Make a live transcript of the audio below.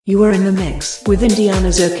You are in the mix with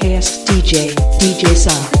Indiana's okayest DJ, DJ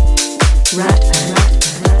Sark. Rat Pack.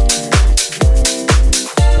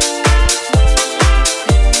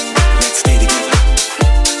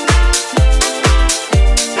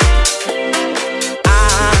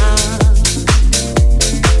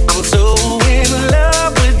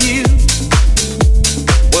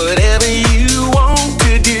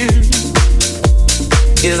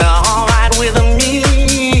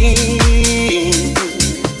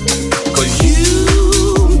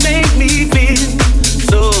 You make me feel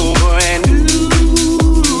so brand new.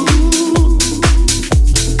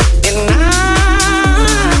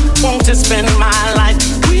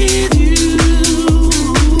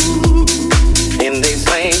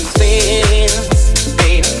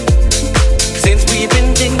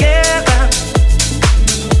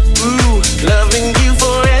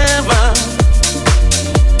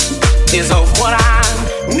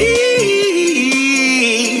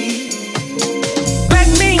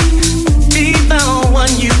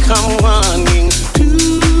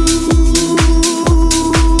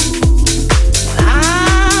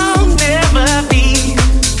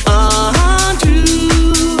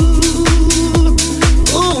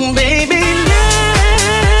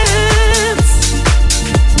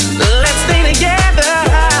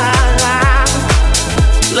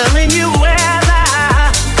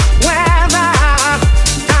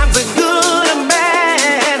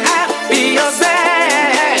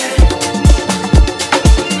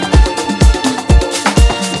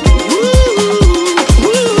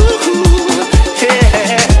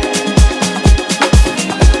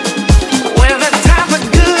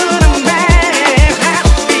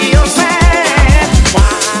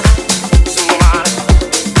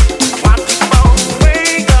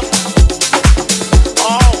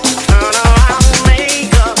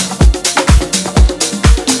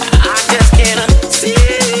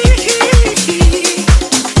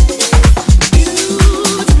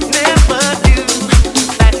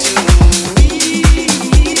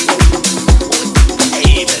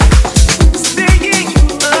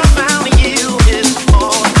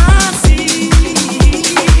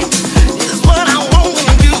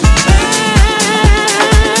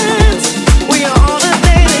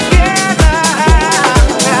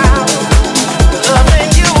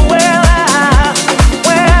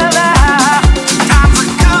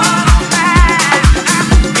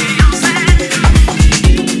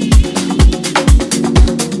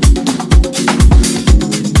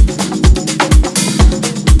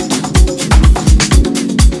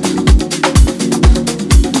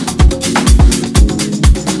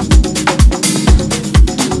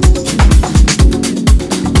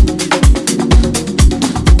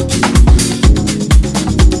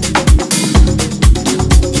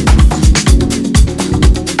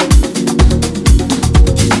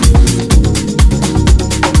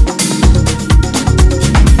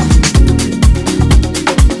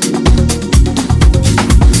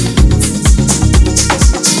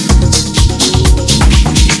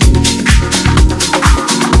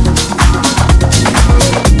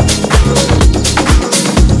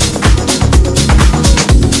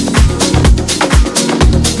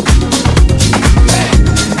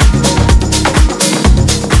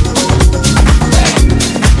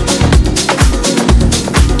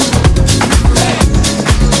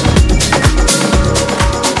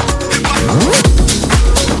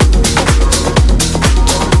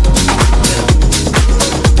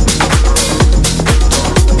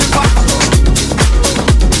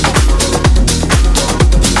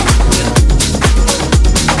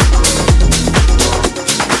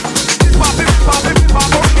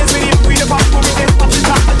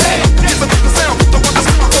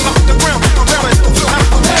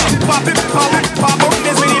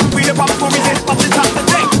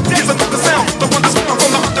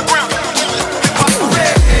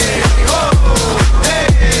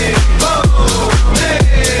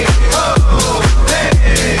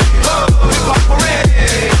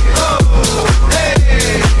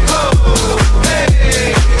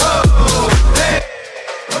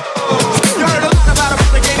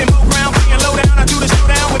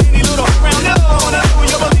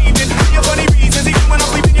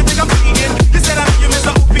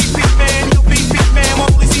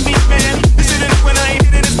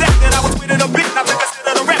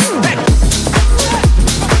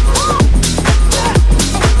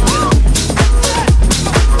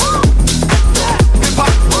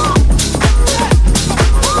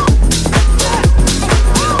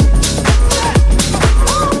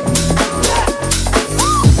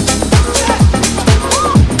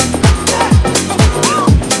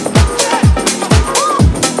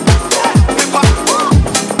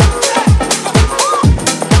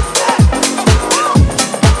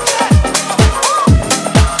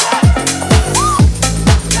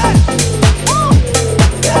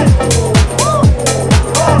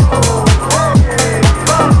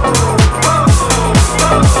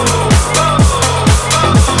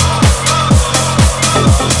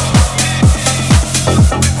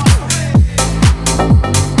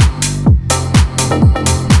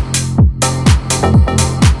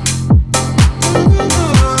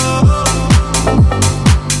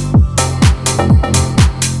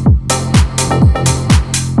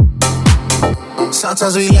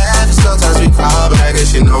 Sometimes we laugh and sometimes we cry, but I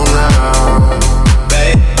guess you know now,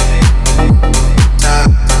 babe.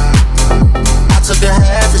 I took the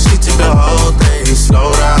half and she took the whole thing. Slow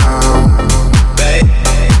down, babe.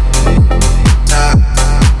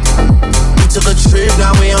 We took a trip,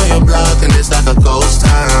 now we on your block and it's like a ghost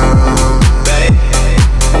town, babe.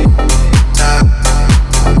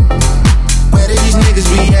 Where did these niggas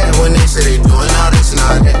be at when they say they doing all this and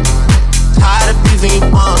all that? Tired of beefing you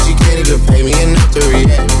bums, you can't even pay me enough to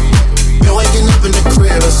react. Been waking up in the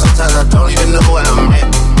crib and sometimes I don't even know where I'm at.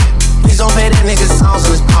 Please don't play that nigga songs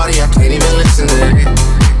in this party, I can't even listen to that.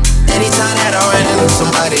 Anytime that I run into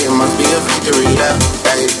somebody, it must be a victory lap.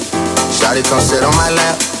 Hey, shawty come sit on my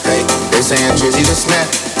lap. Hey, they saying Drizzy to snap.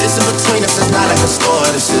 This in between us, it's not like a store,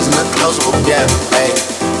 this isn't a closable gap. Hey,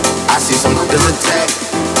 I see some niggas attack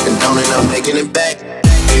and don't end up making it back.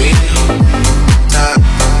 Hey, time.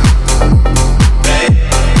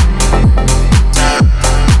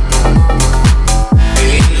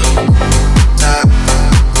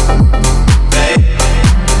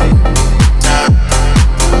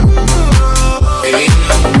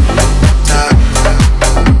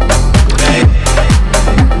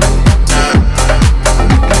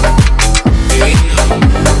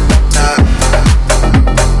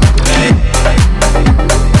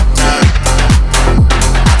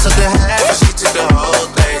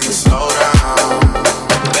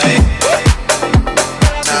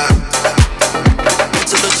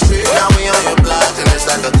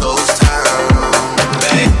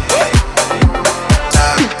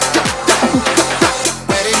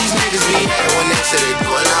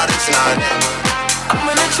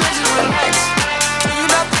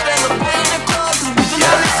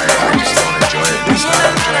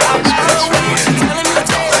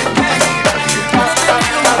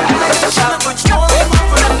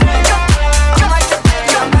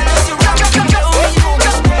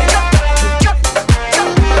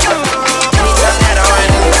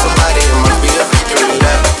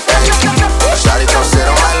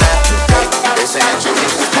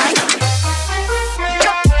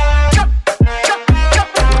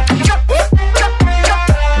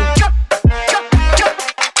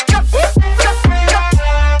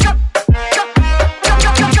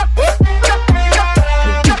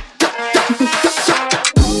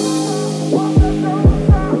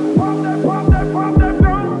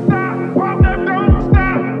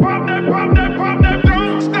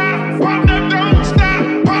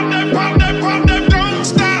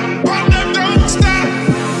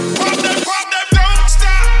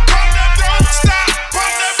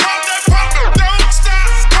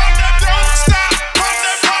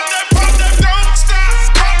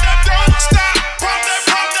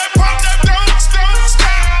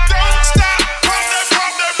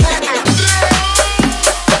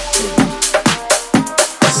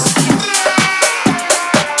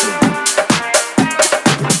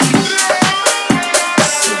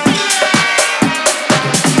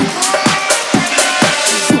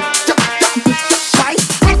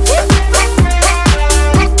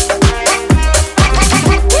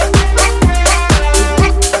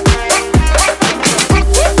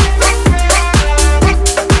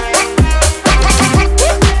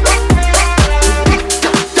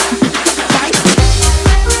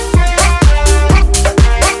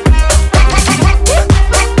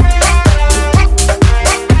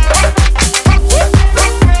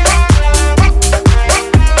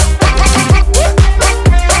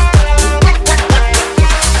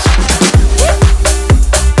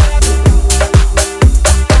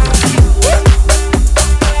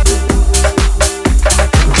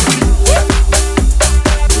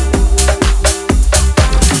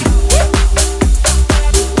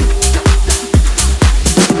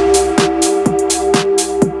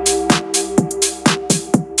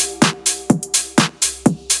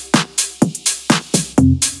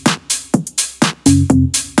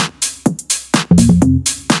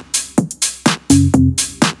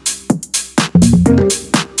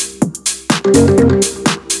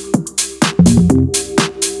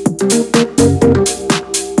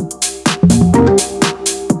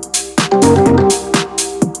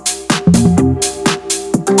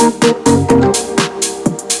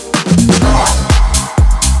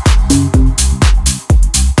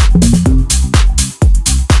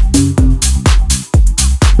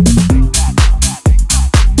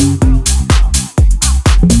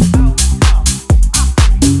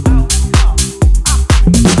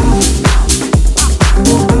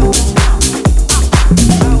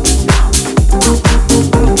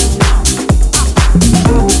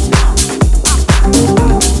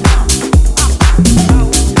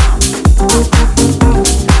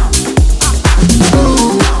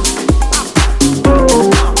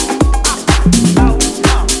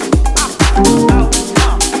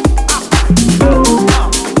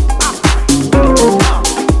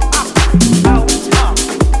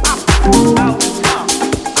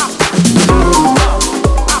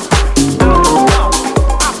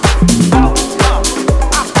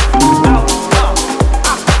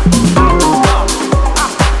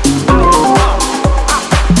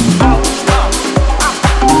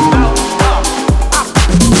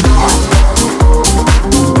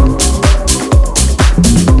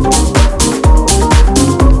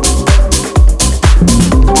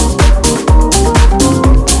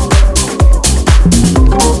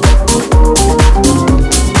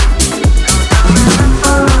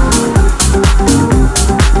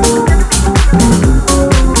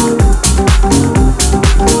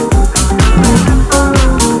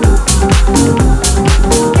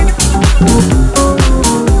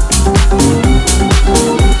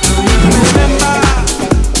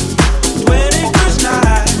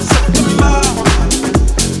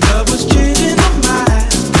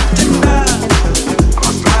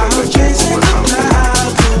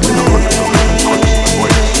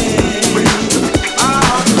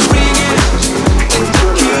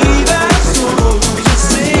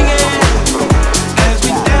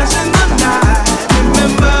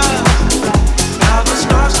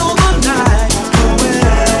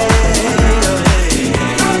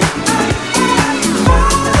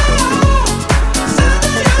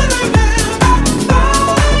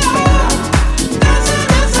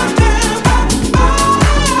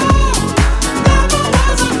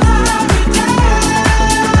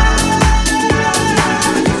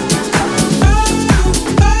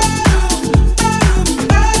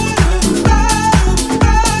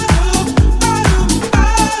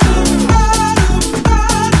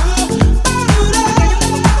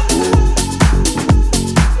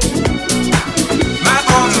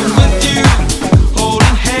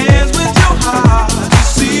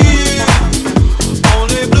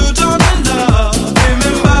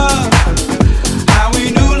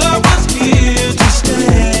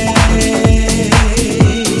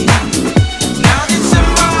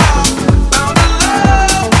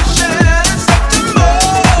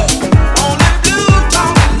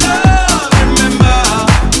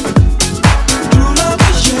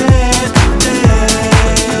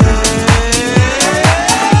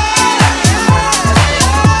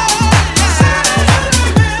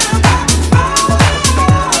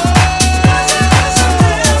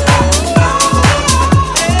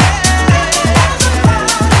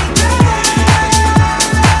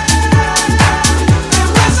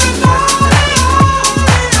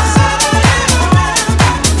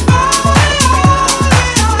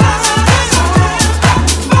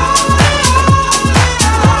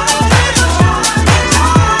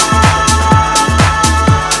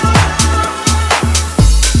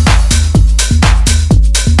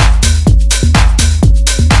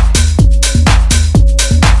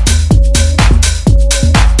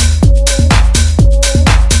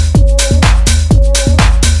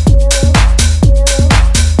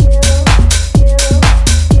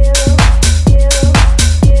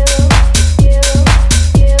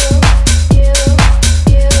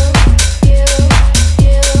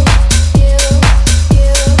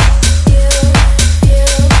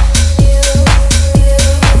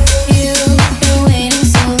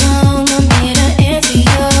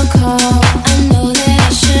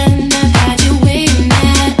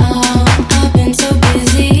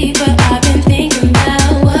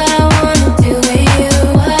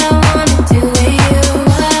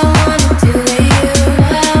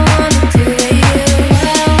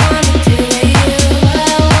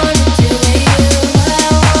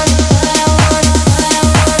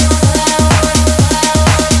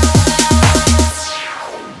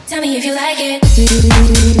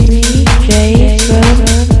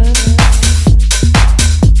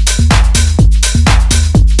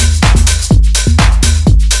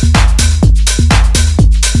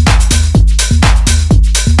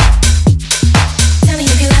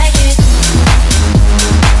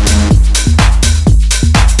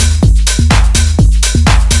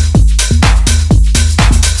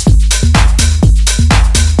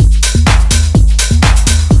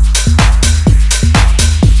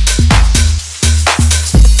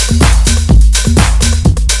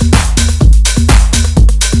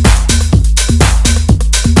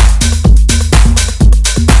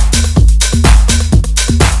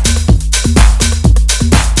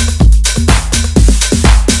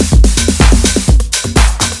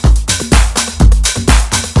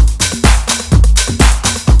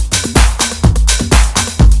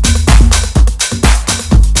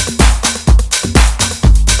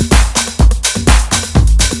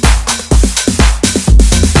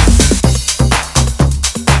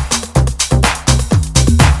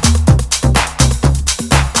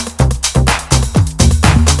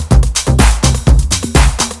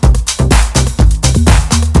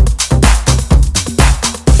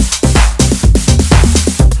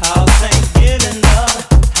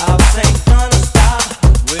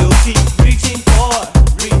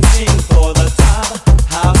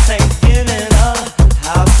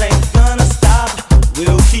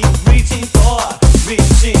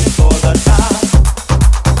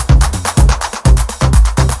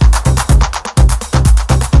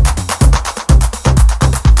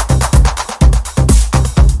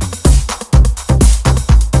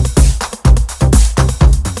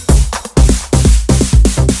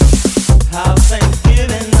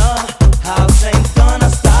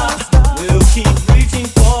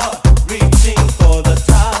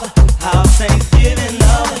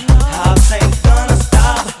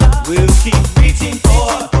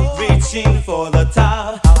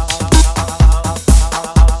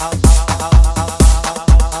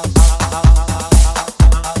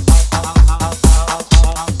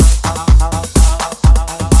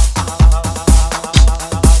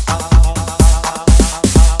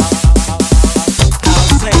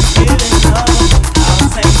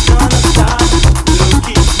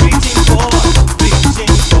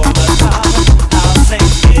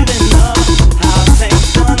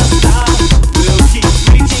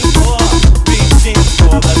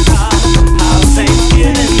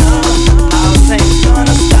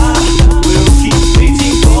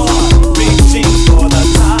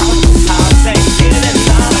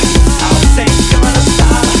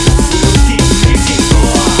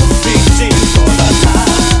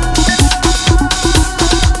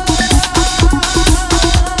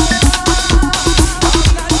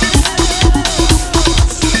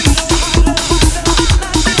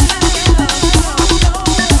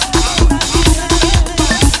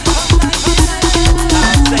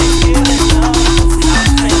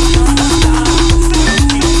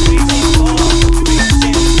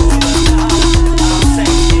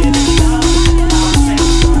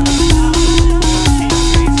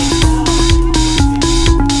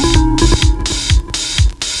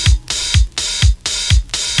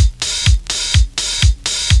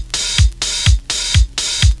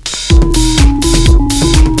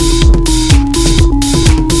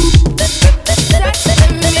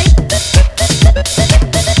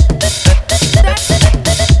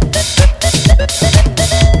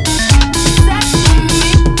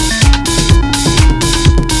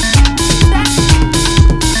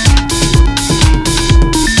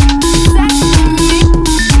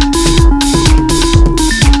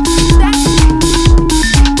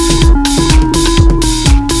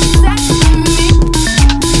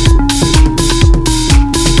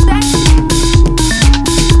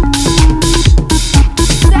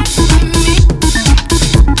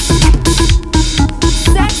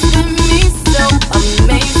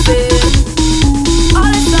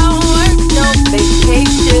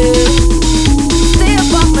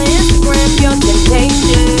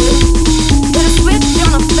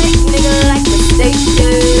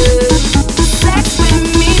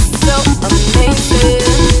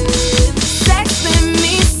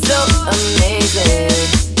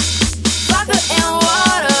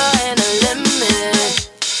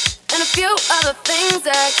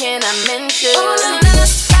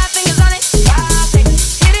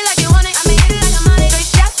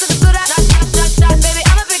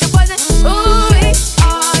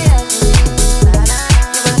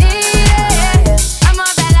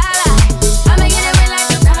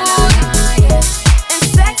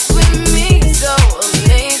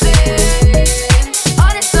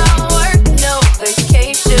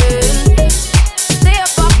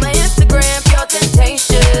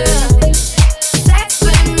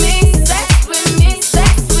 Sex with me,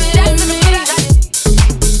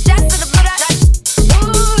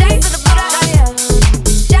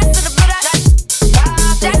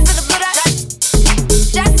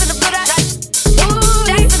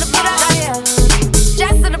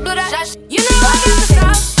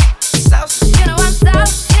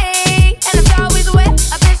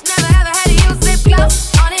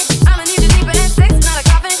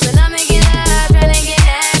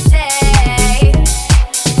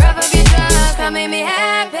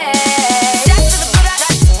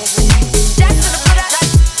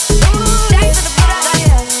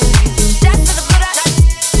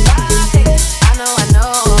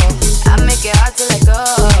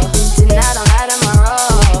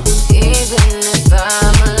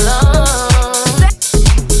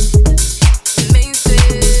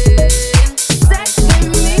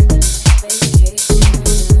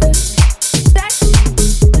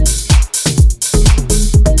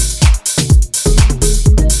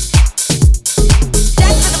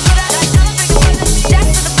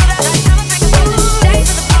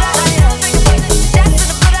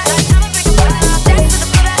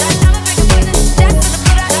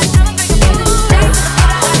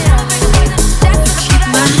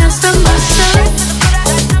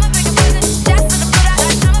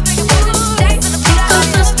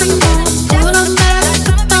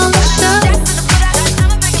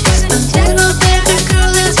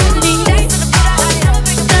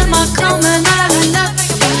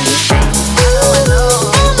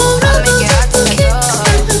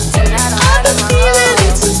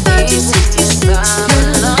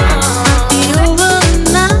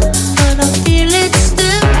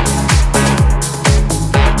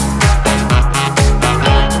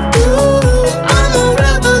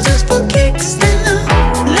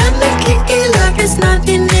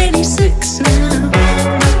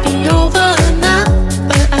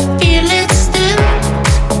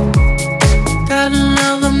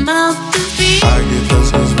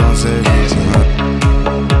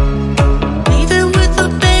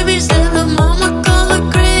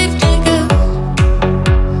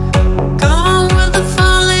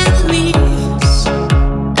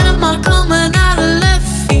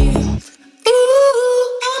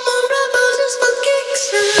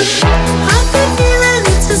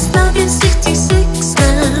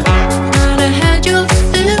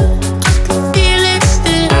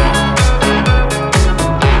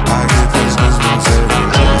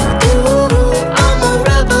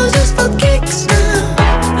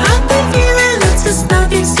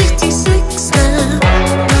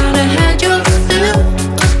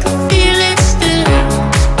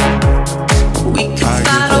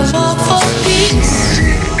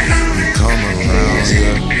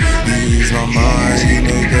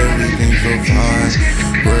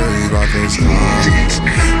 Worry about those comments.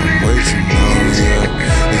 I'm way too numb,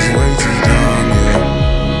 yeah. It's way too dumb,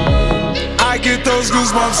 yeah. I get those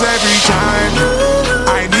goosebumps every time.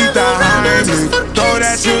 I need the Heimlich. Throw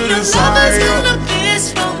that to the side, yeah.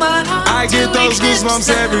 I get those goosebumps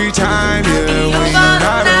every time, yeah. When you're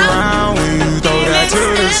not around, when you throw that to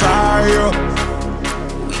the side, yeah.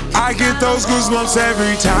 I get those goosebumps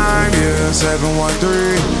every time, yeah.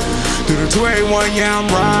 713 through the 281, yeah, I'm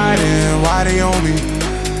riding. Why they on me?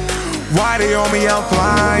 Why they on me? I'm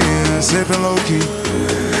flying, sipping low key.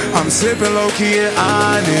 I'm sipping low key at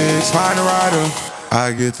Onyx, find a rider.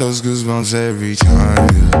 I get those goosebumps every time,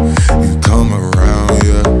 yeah. You come around,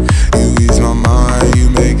 yeah. You ease my mind, you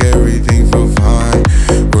make everything feel fine.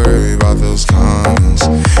 Worry about those comments.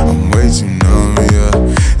 I'm way too numb, yeah.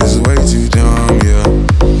 It's way too dumb, yeah.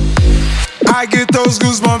 I get those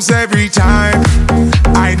goosebumps every time.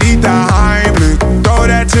 I need the Heimlich. Throw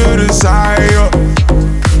that to the side, yeah.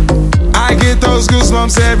 I get those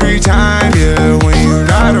goosebumps every time, yeah. When you're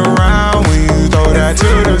not around, when you throw that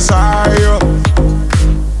to the side, yeah.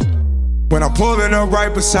 When I'm pulling up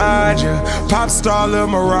right beside you, pop star Lil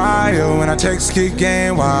Mariah. When I text Kick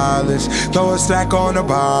Game Wireless, throw a stack on the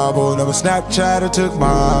Bible. Never Snapchat or took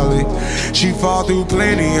Molly. She fall through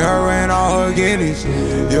plenty, her and all her guineas.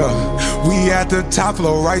 Yeah, we at the top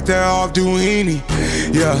floor, right there off Duini.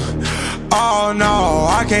 Yeah, oh no,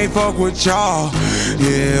 I can't fuck with y'all.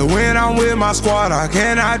 Yeah, when I'm with my squad, I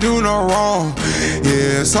cannot do no wrong.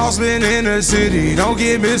 Yeah, saucepan in the city, don't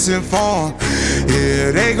get misinformed.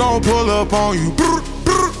 Yeah, they gon' pull up on you.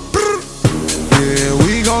 Yeah,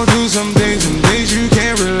 we gon' do some things you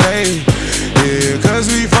can't relate. Yeah, cause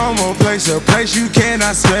we from a place you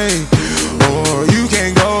cannot stay. Or you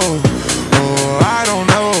can't go, or I don't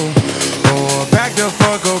know. Or back the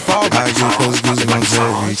fuck up all. I get those goosebumps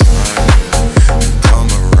every time. Come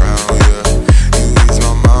around, yeah. You ease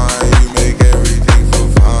my mind, you make everything feel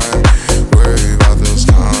fine. Worry about those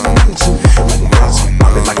comments. I'm way too numb,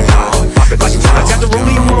 I got the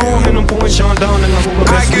rollie on and I'm pouring Sean down and I'm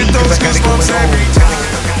I get those goosebumps every time.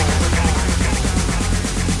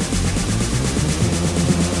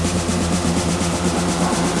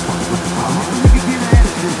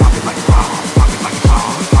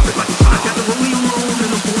 I got the rollie on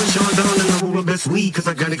and I'm pouring Sean down and I'm over best weed cause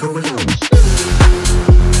I got it going on.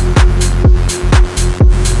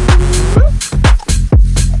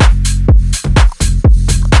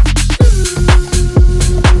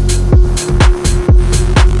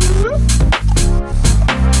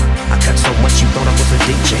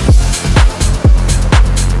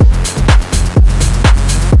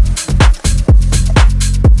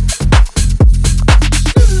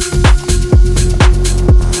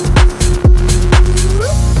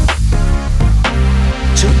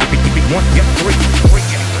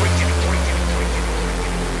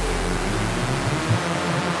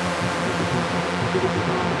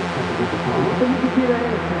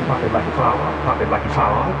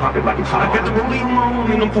 I got the rollie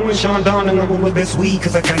on and I'm pouring Sean down and I'm over best weed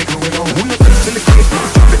cause I got it going on. When the bass in the crib,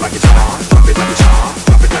 drop it like it's hot, drop it like it's hot,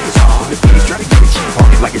 drop it like it's hot. If niggas try to get it,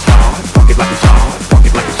 pump it like it's hot, pump it like it's hot, pump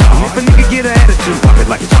it like it's hot. If a nigga get an attitude, pop it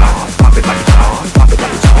like it's hot, pop it like it's hot, pop it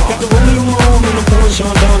like it's hot. I got the rollie on and I'm pouring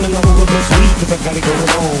Sean down and I'm over best weed cause I got it going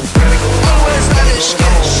on. Always got it,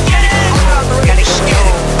 I'm ready,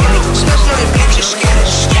 special if bitches scared.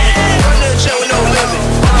 Run the show with no limit.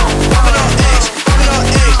 Poppin' on X, poppin' on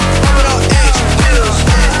X, poppin' on X. Pills,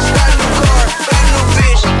 got a new car, got a new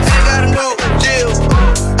bitch, ain't got a new deal.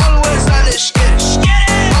 Always got it,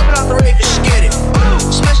 poppin' out the rave, get it.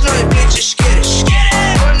 Smashing on your bitches, get it.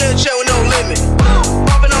 Run the show with no limit.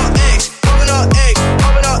 Poppin' on X, poppin' on X,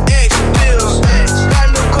 poppin' on X. Pills, got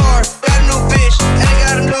a new car, got a new bitch, ain't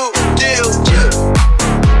got a new.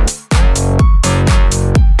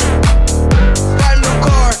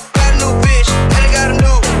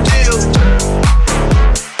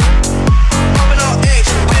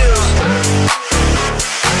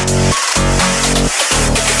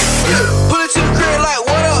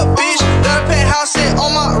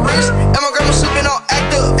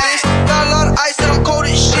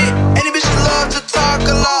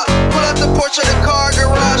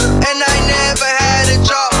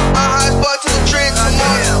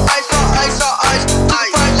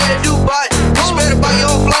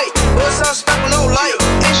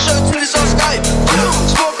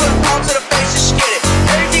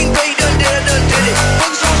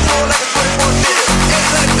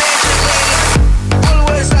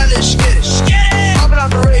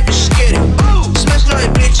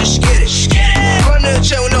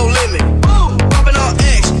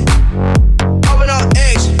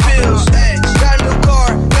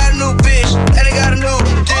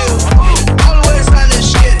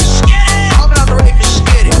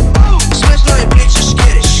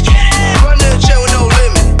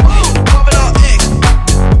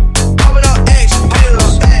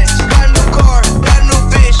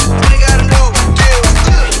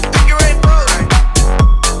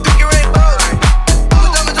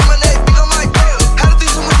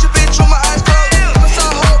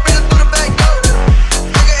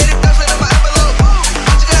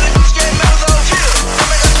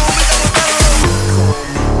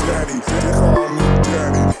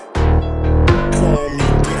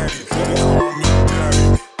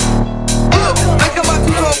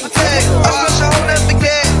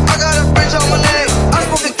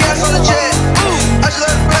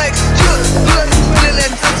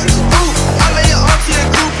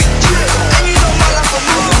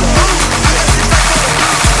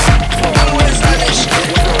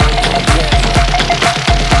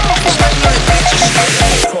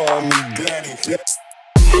 Grab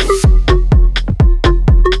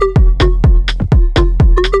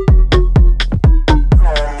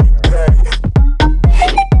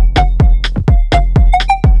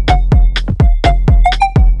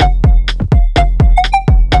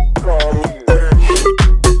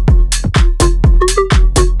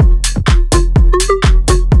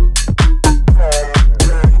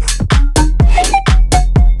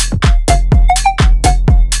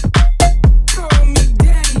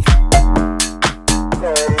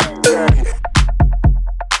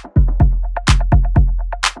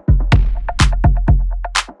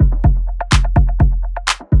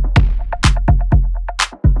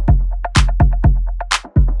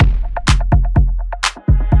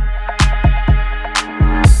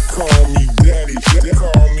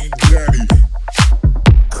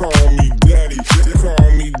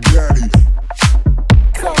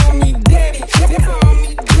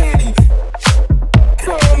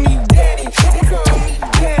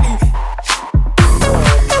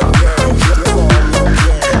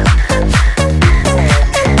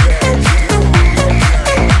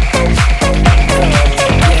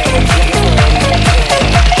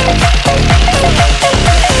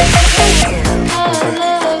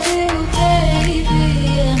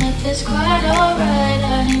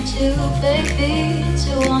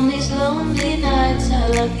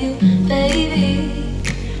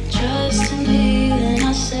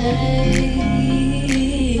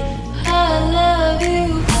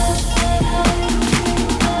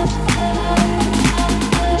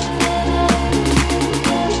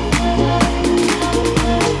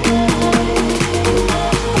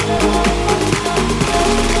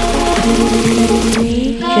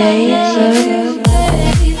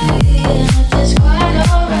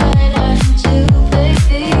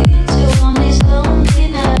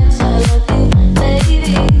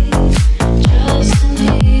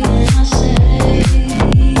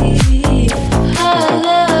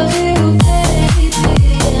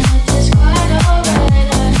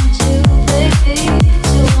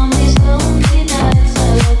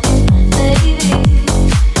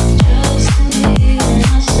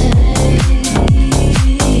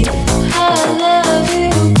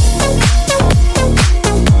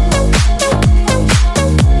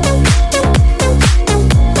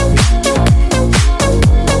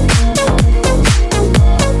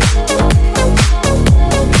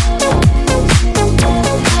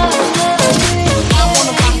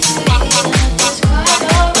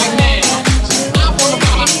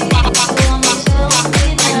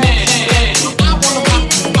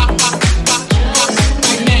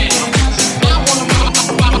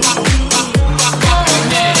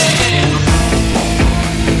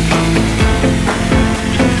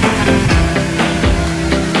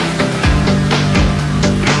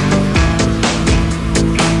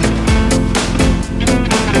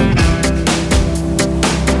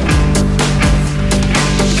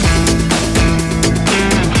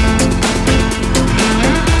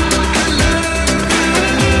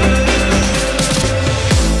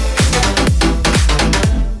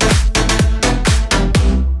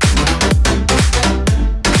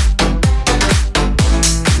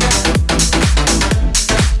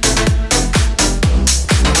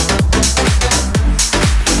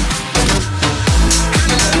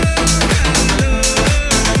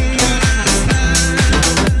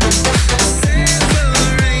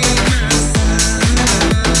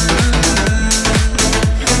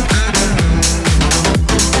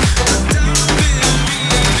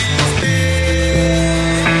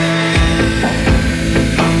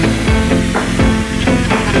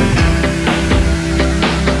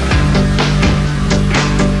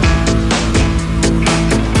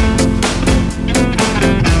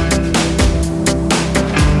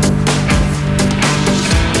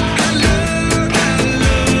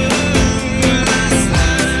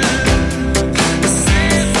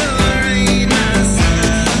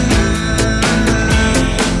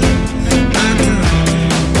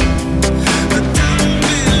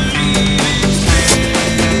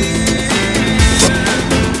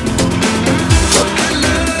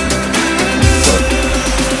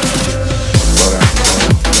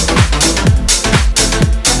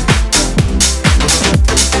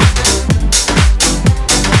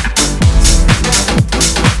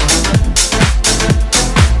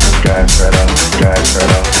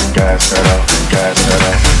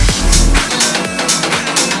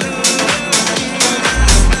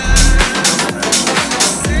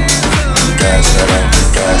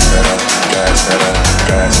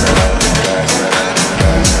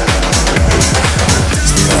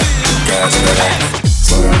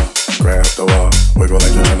the wall, wiggle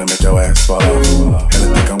like you're trying to make your ass fall off. And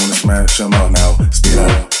I think I wanna smash them all.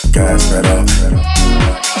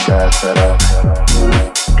 pedal,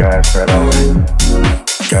 gas pedal,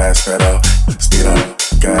 gas pedal, speed up,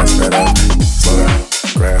 gas pedal, slow down,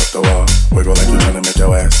 grab the wall, wiggle like you're trying to make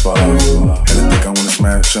your ass fall off. Had to think I wanna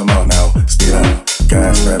smash them all now. Speed up,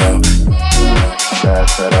 gas pedal,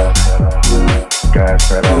 gas pedal, gas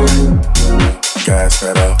pedal, gas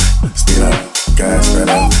pedal, speed up, gas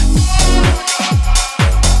pedal.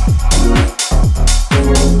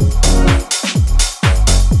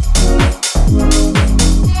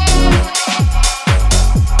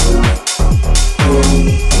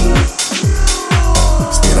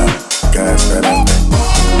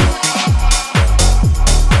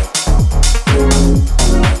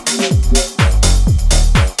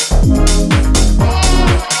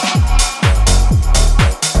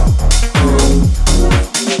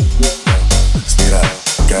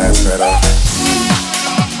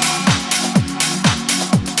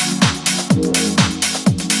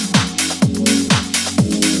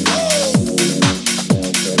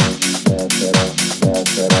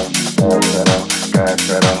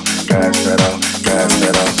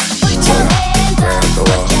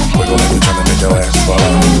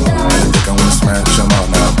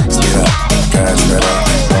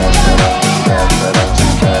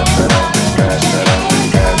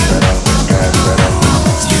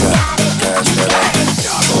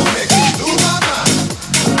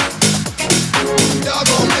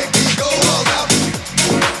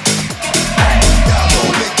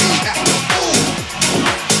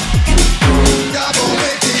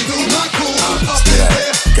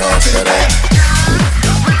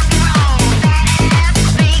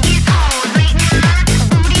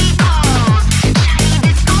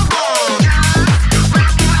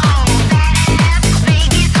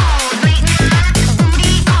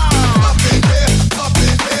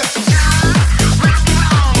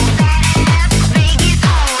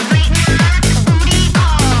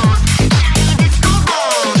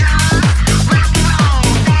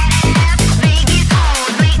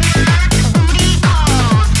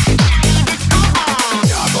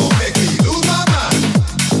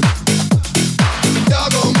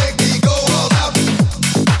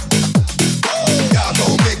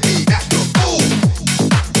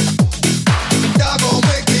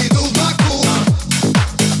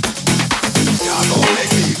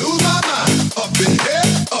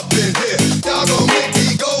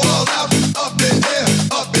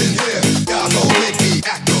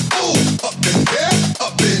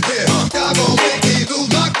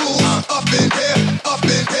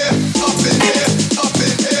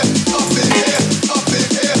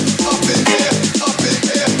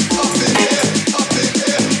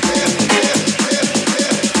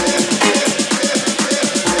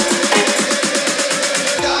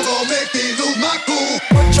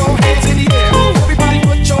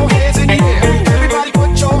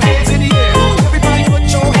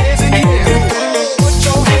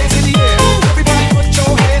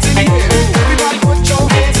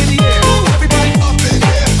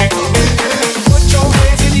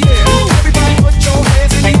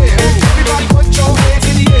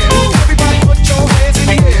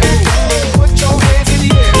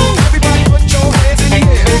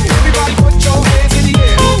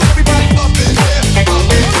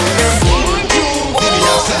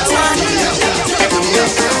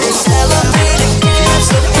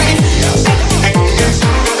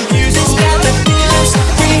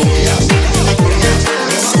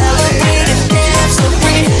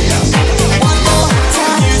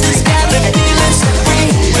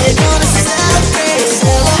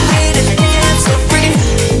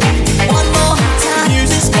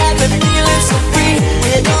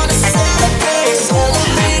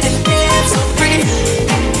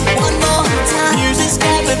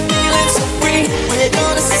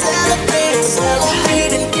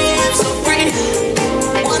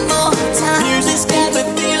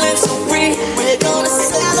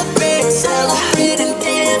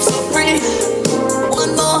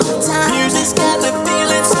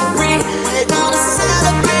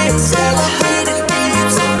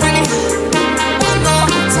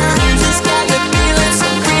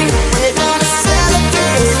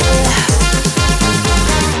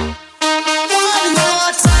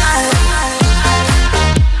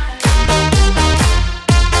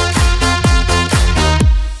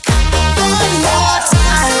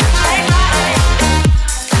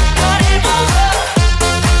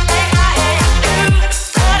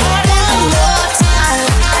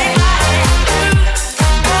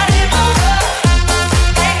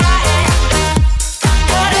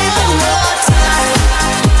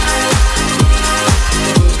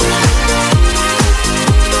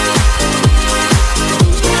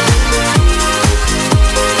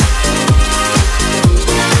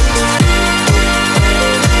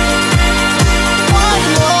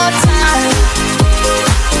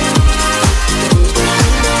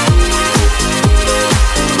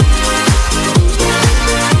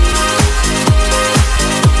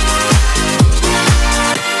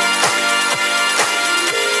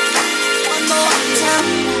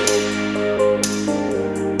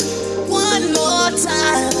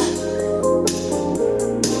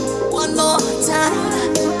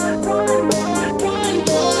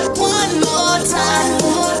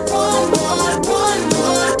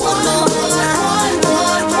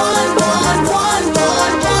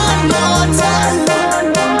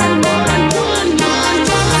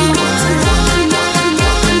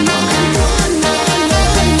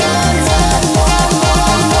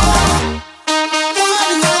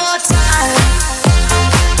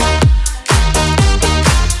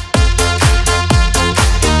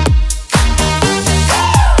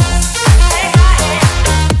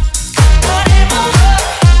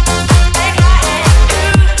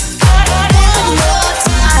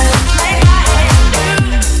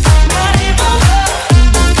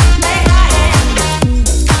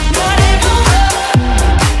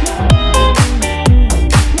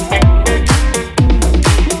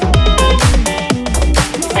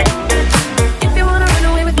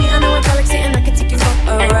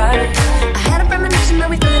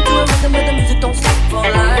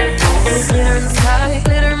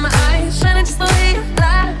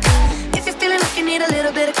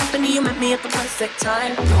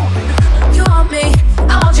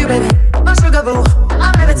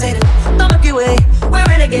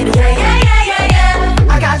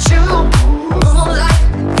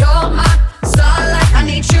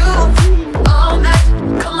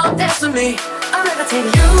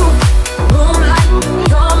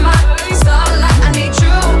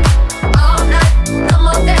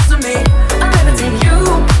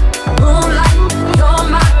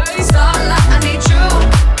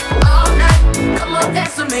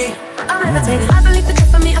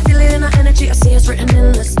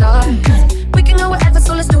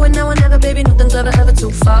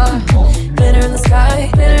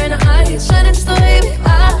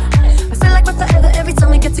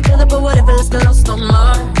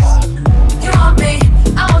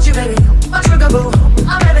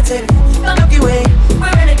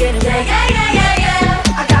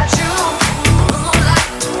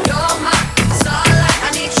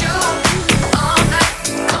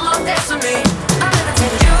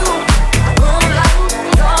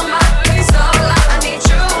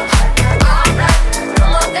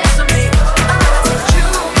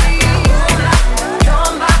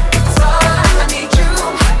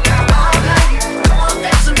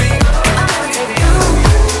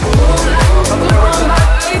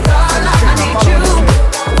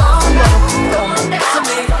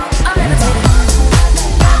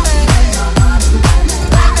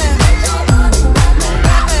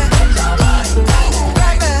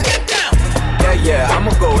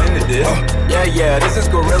 yeah, this is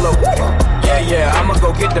Gorilla. Yeah, I'ma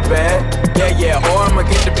go get the bag. Yeah, or I'ma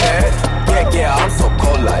get the pad. Yeah, I'm so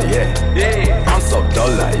cold like, yeah. I'm so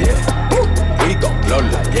dull like, yeah. We gon' blow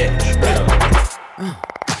like, yeah.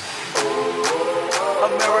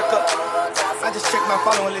 America, I just checked my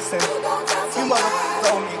follow and listen. You mother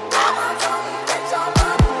told me.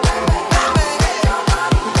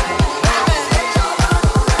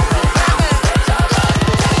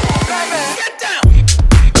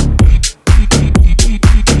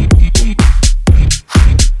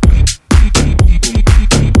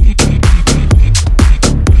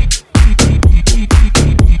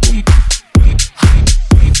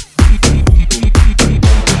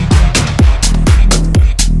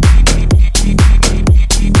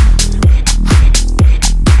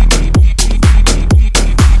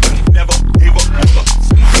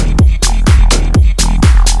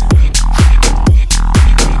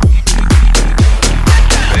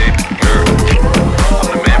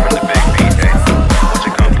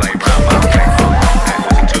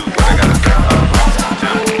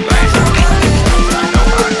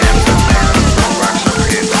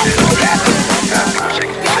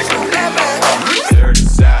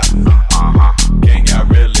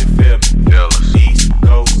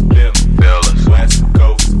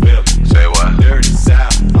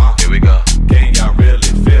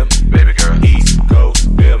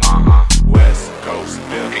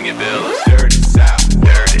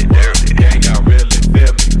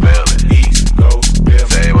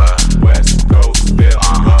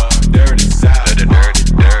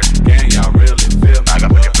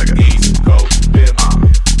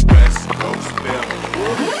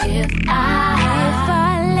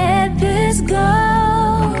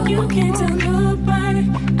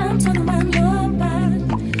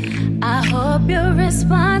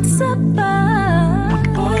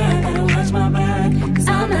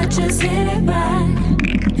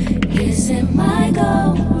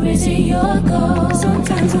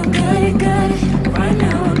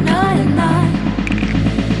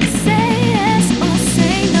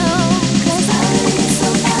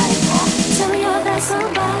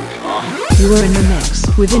 You are in the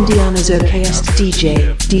mix with Indiana's okayest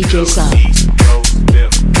DJ, DJ Sun.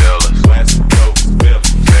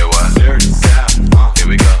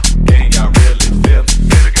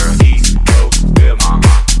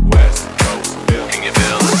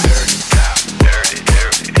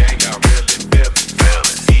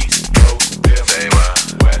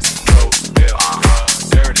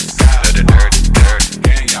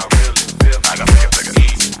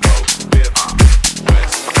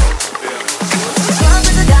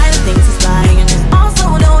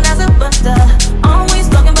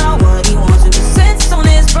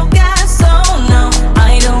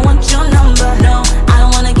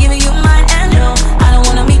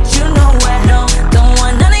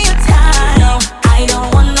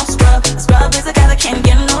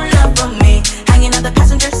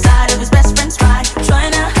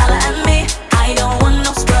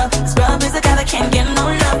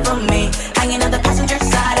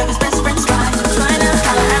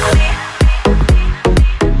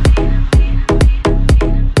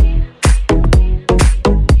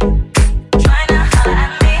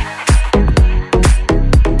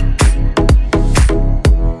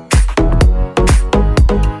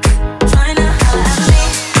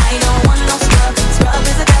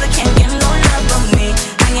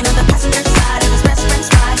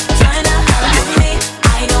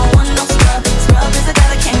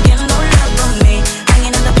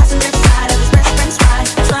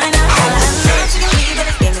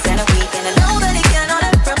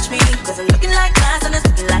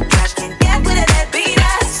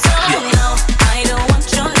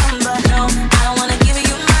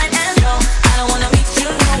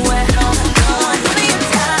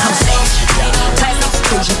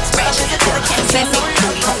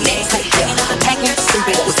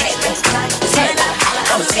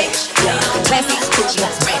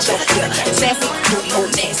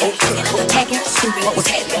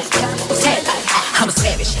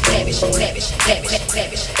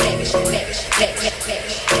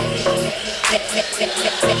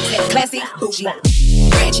 Classy, bougie,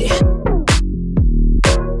 ratchet.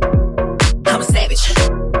 I'm a savage.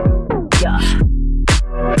 Yeah.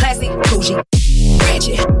 Classy, bougie,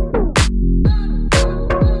 ratchet.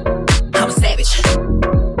 I'm a savage.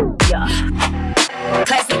 Yeah.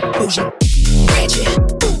 Classy, bougie, ratchet.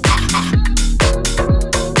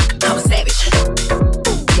 I'm a savage.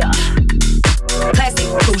 Yeah. Classy,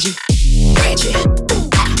 bougie, ratchet.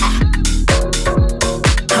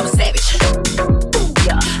 I'm a savage.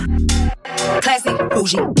 Yeah. Classy,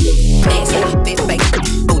 bougie, nasty, fit fake,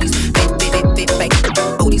 booties, fit fake,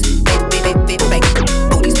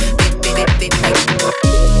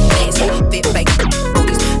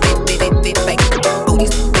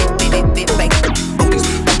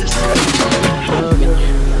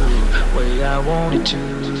 wanted to,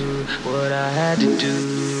 what I had to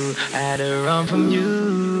do, had to run from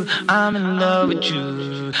you. I'm in love with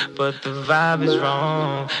you, but the vibe is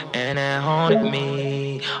wrong, and it haunted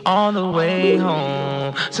me all the way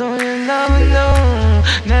home. So you never know,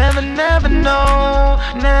 never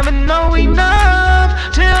know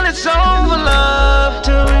enough till it's over, love,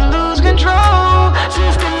 till we lose control.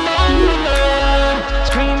 System over,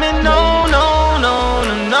 screaming no, no, no,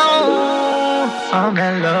 no, no. I'm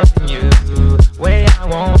in love with you, way I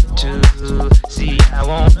want to. See, I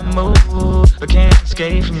wanna move, but can't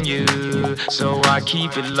escape from you. So I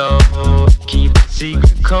keep it low, keep the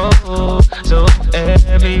secret cold, so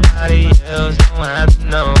everybody else don't have to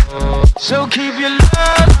know. So keep your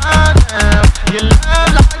love locked down, your love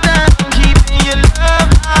locked down, keeping your love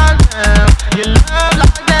locked down, your love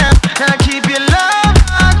locked down. Now keep your love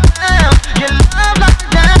locked down, your love locked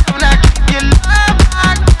down. Now keep your love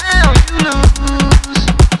locked down. You lose,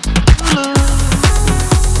 you lose.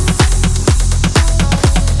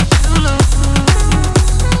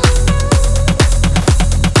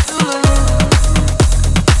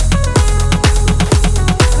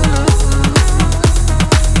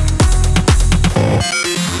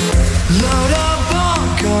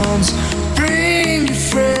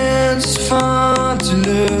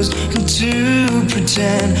 To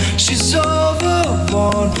pretend she's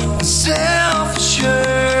overboard and self-assured.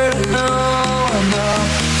 No, I'm not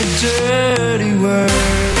a dirty word.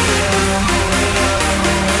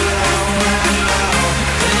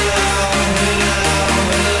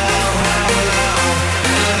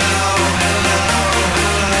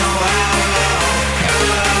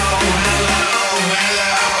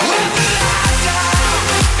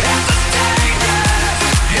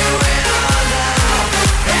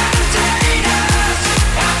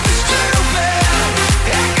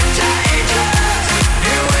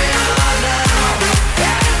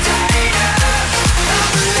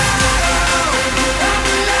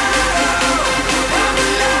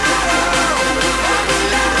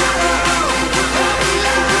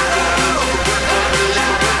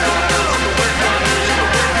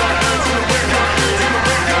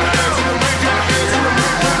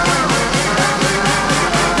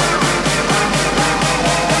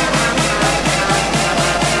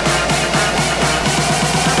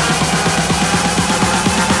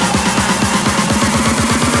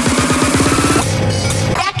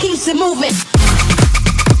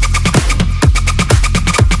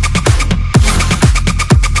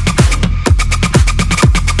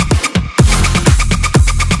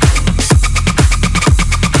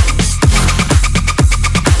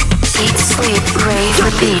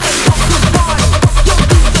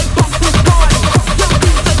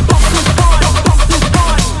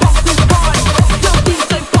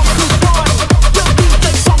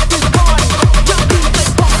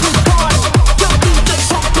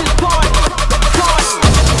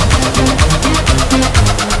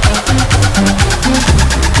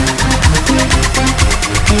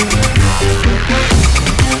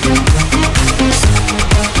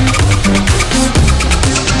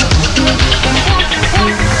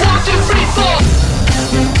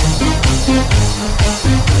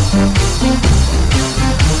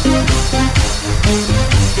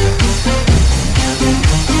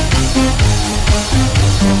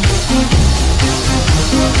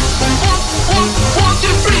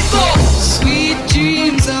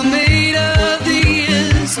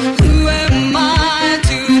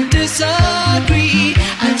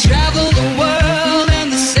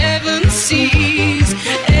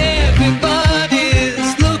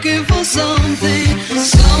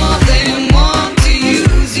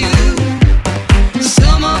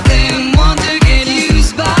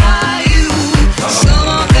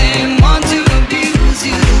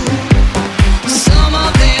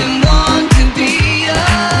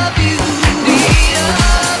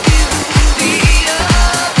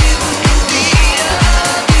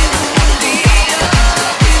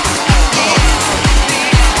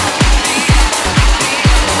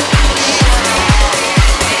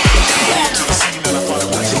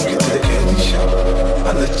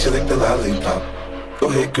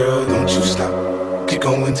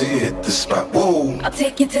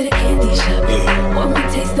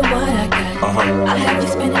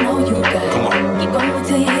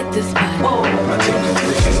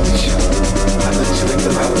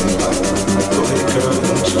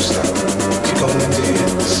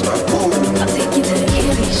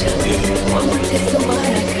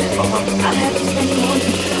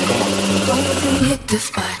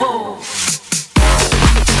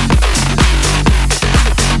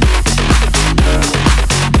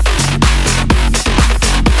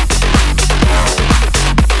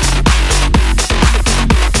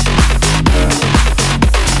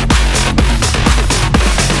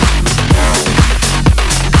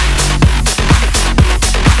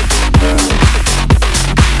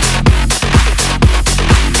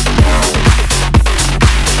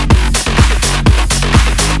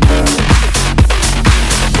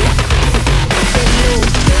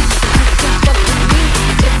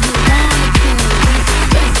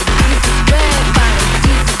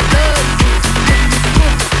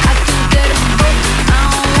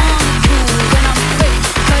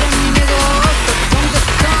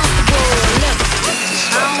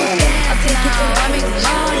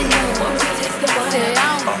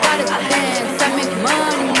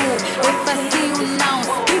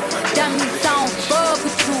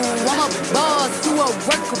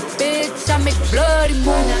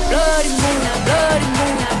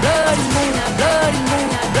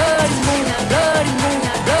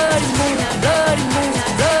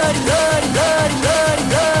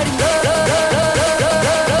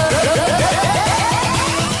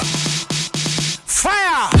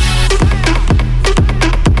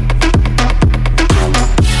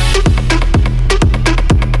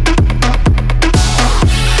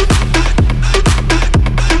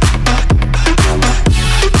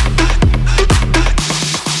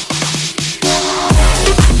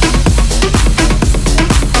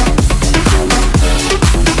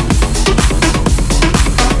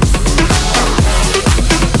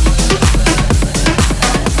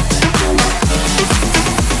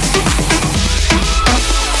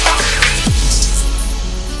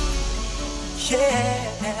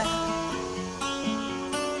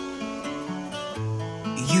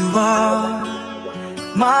 You are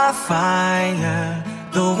my fire,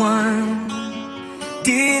 the one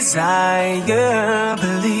desire.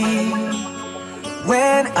 Believe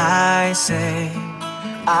when I say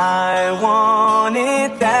I want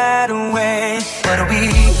it that way. But we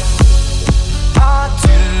are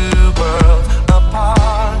two worlds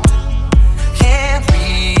apart. Can't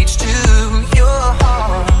reach to your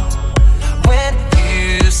heart when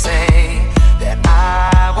you say that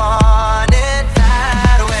I want it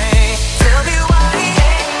that way. Tell me why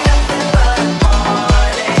ain't nothing but a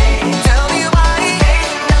party. Tell me why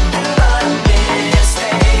ain't nothing but a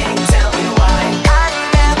mistake. Tell me why I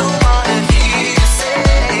never wanna hear you say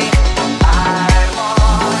I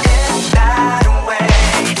want it that way.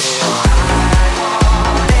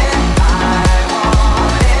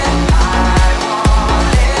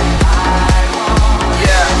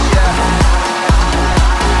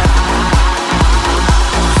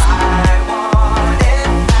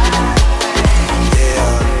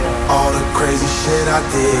 All the crazy shit I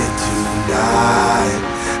did tonight,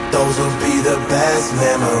 those will be the best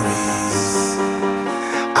memories.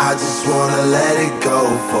 I just wanna let it go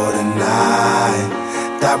for the night.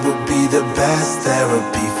 That would be the best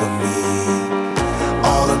therapy for me.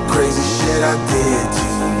 All the crazy shit I did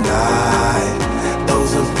tonight,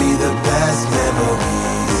 those will be the best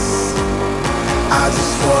memories. I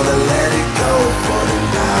just wanna let it go for the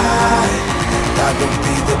night. That would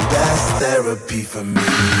be the best therapy for me.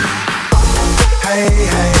 Hey,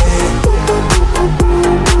 hey,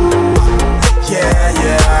 yeah,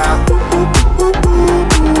 yeah.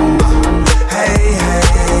 Hey, hey,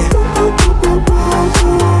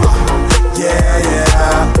 yeah, yeah.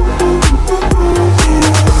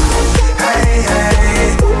 Hey, hey,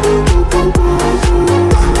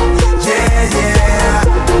 yeah, yeah.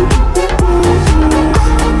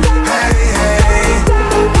 Hey, hey,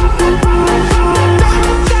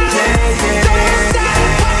 yeah,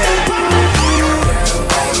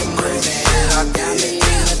 yeah. Crazy shit I did.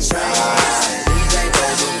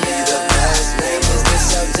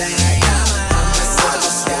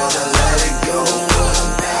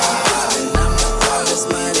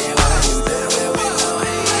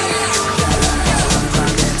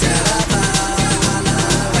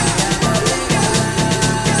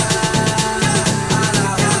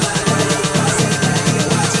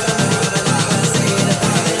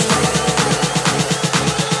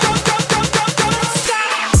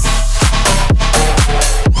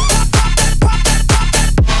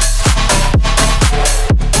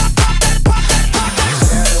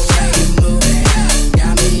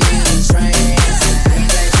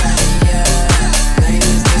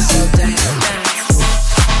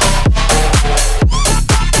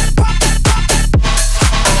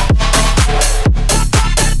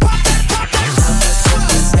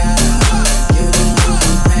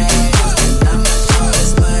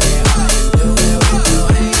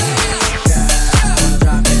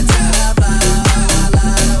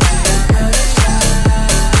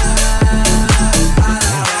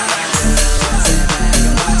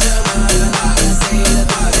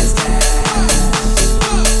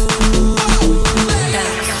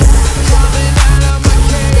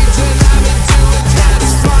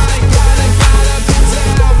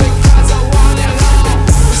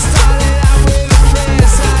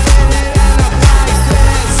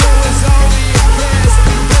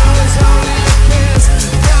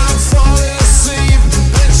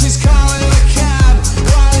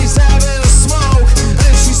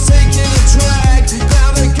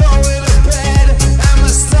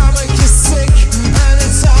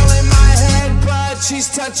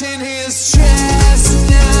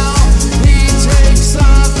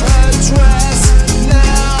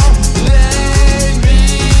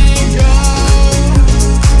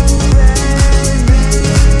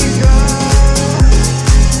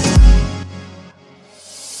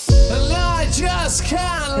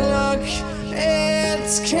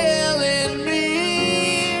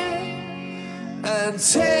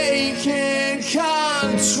 taking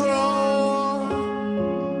control.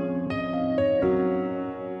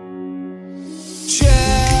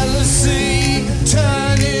 Jealousy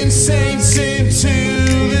turning saints into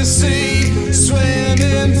the sea,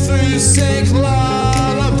 swimming through sick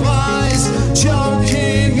lullabies,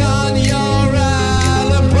 choking on your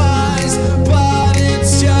alibis, but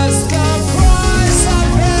it's just the price I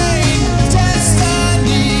pay.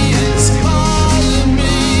 Destiny is calling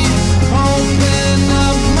me, open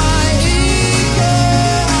up my eager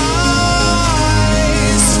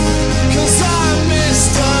eyes, 'cause I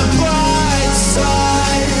missed the bright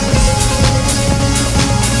side.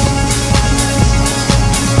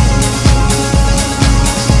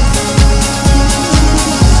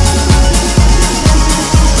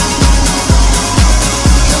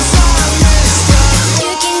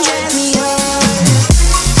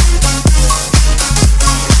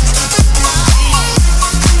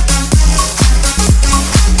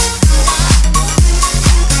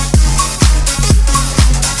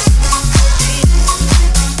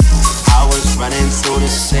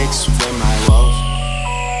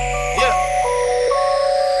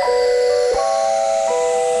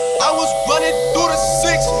 I was running through the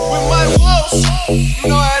 6 with my woes. You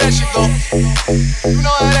know how that shit go. You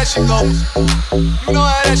know how that shit go. You know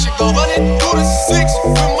how that shit go. Running through the 6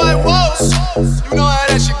 with my woes. You know how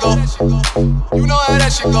that shit go. You know how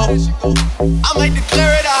that shit go. I might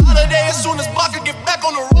declare it a holiday as soon as Baka get back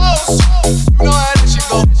on the roads. You know how that shit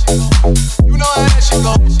go. You know how that shit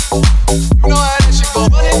go. You know how that shit go.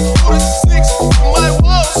 Running through the 6 with my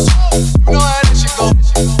woes. You know how that shit go.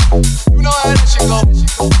 You know how that shit go.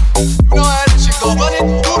 You know how that shit go.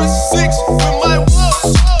 Running through the 6 with my woes.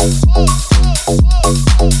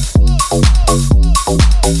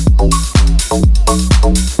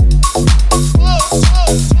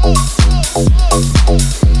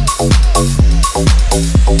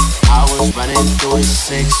 I was running through a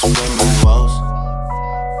 6 with my woes.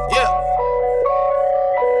 Yeah.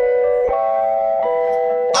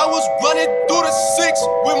 I was running through the 6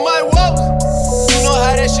 with my woes. You know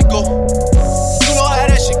how that shit go. You know how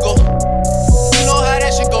that shit go. You know how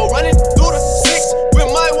that shit go. Running through the 6 with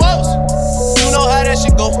my woes. You know how that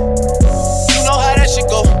shit go. You know how that shit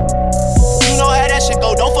go. You know how that shit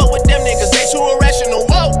go. Don't fuck with them niggas, they too irrational.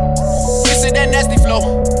 Whoa, this is that nasty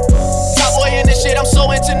flow. Top boy in this shit, I'm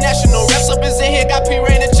so international. Reps up is in here, got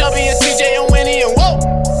P-Rain and Chubby and TJ and Winnie and whoa.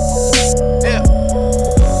 Yeah,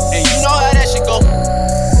 and you know how that shit go.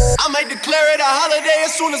 I might declare it a holiday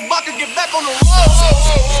as soon as Baka get back on the road.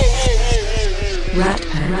 Rat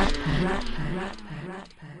Pack.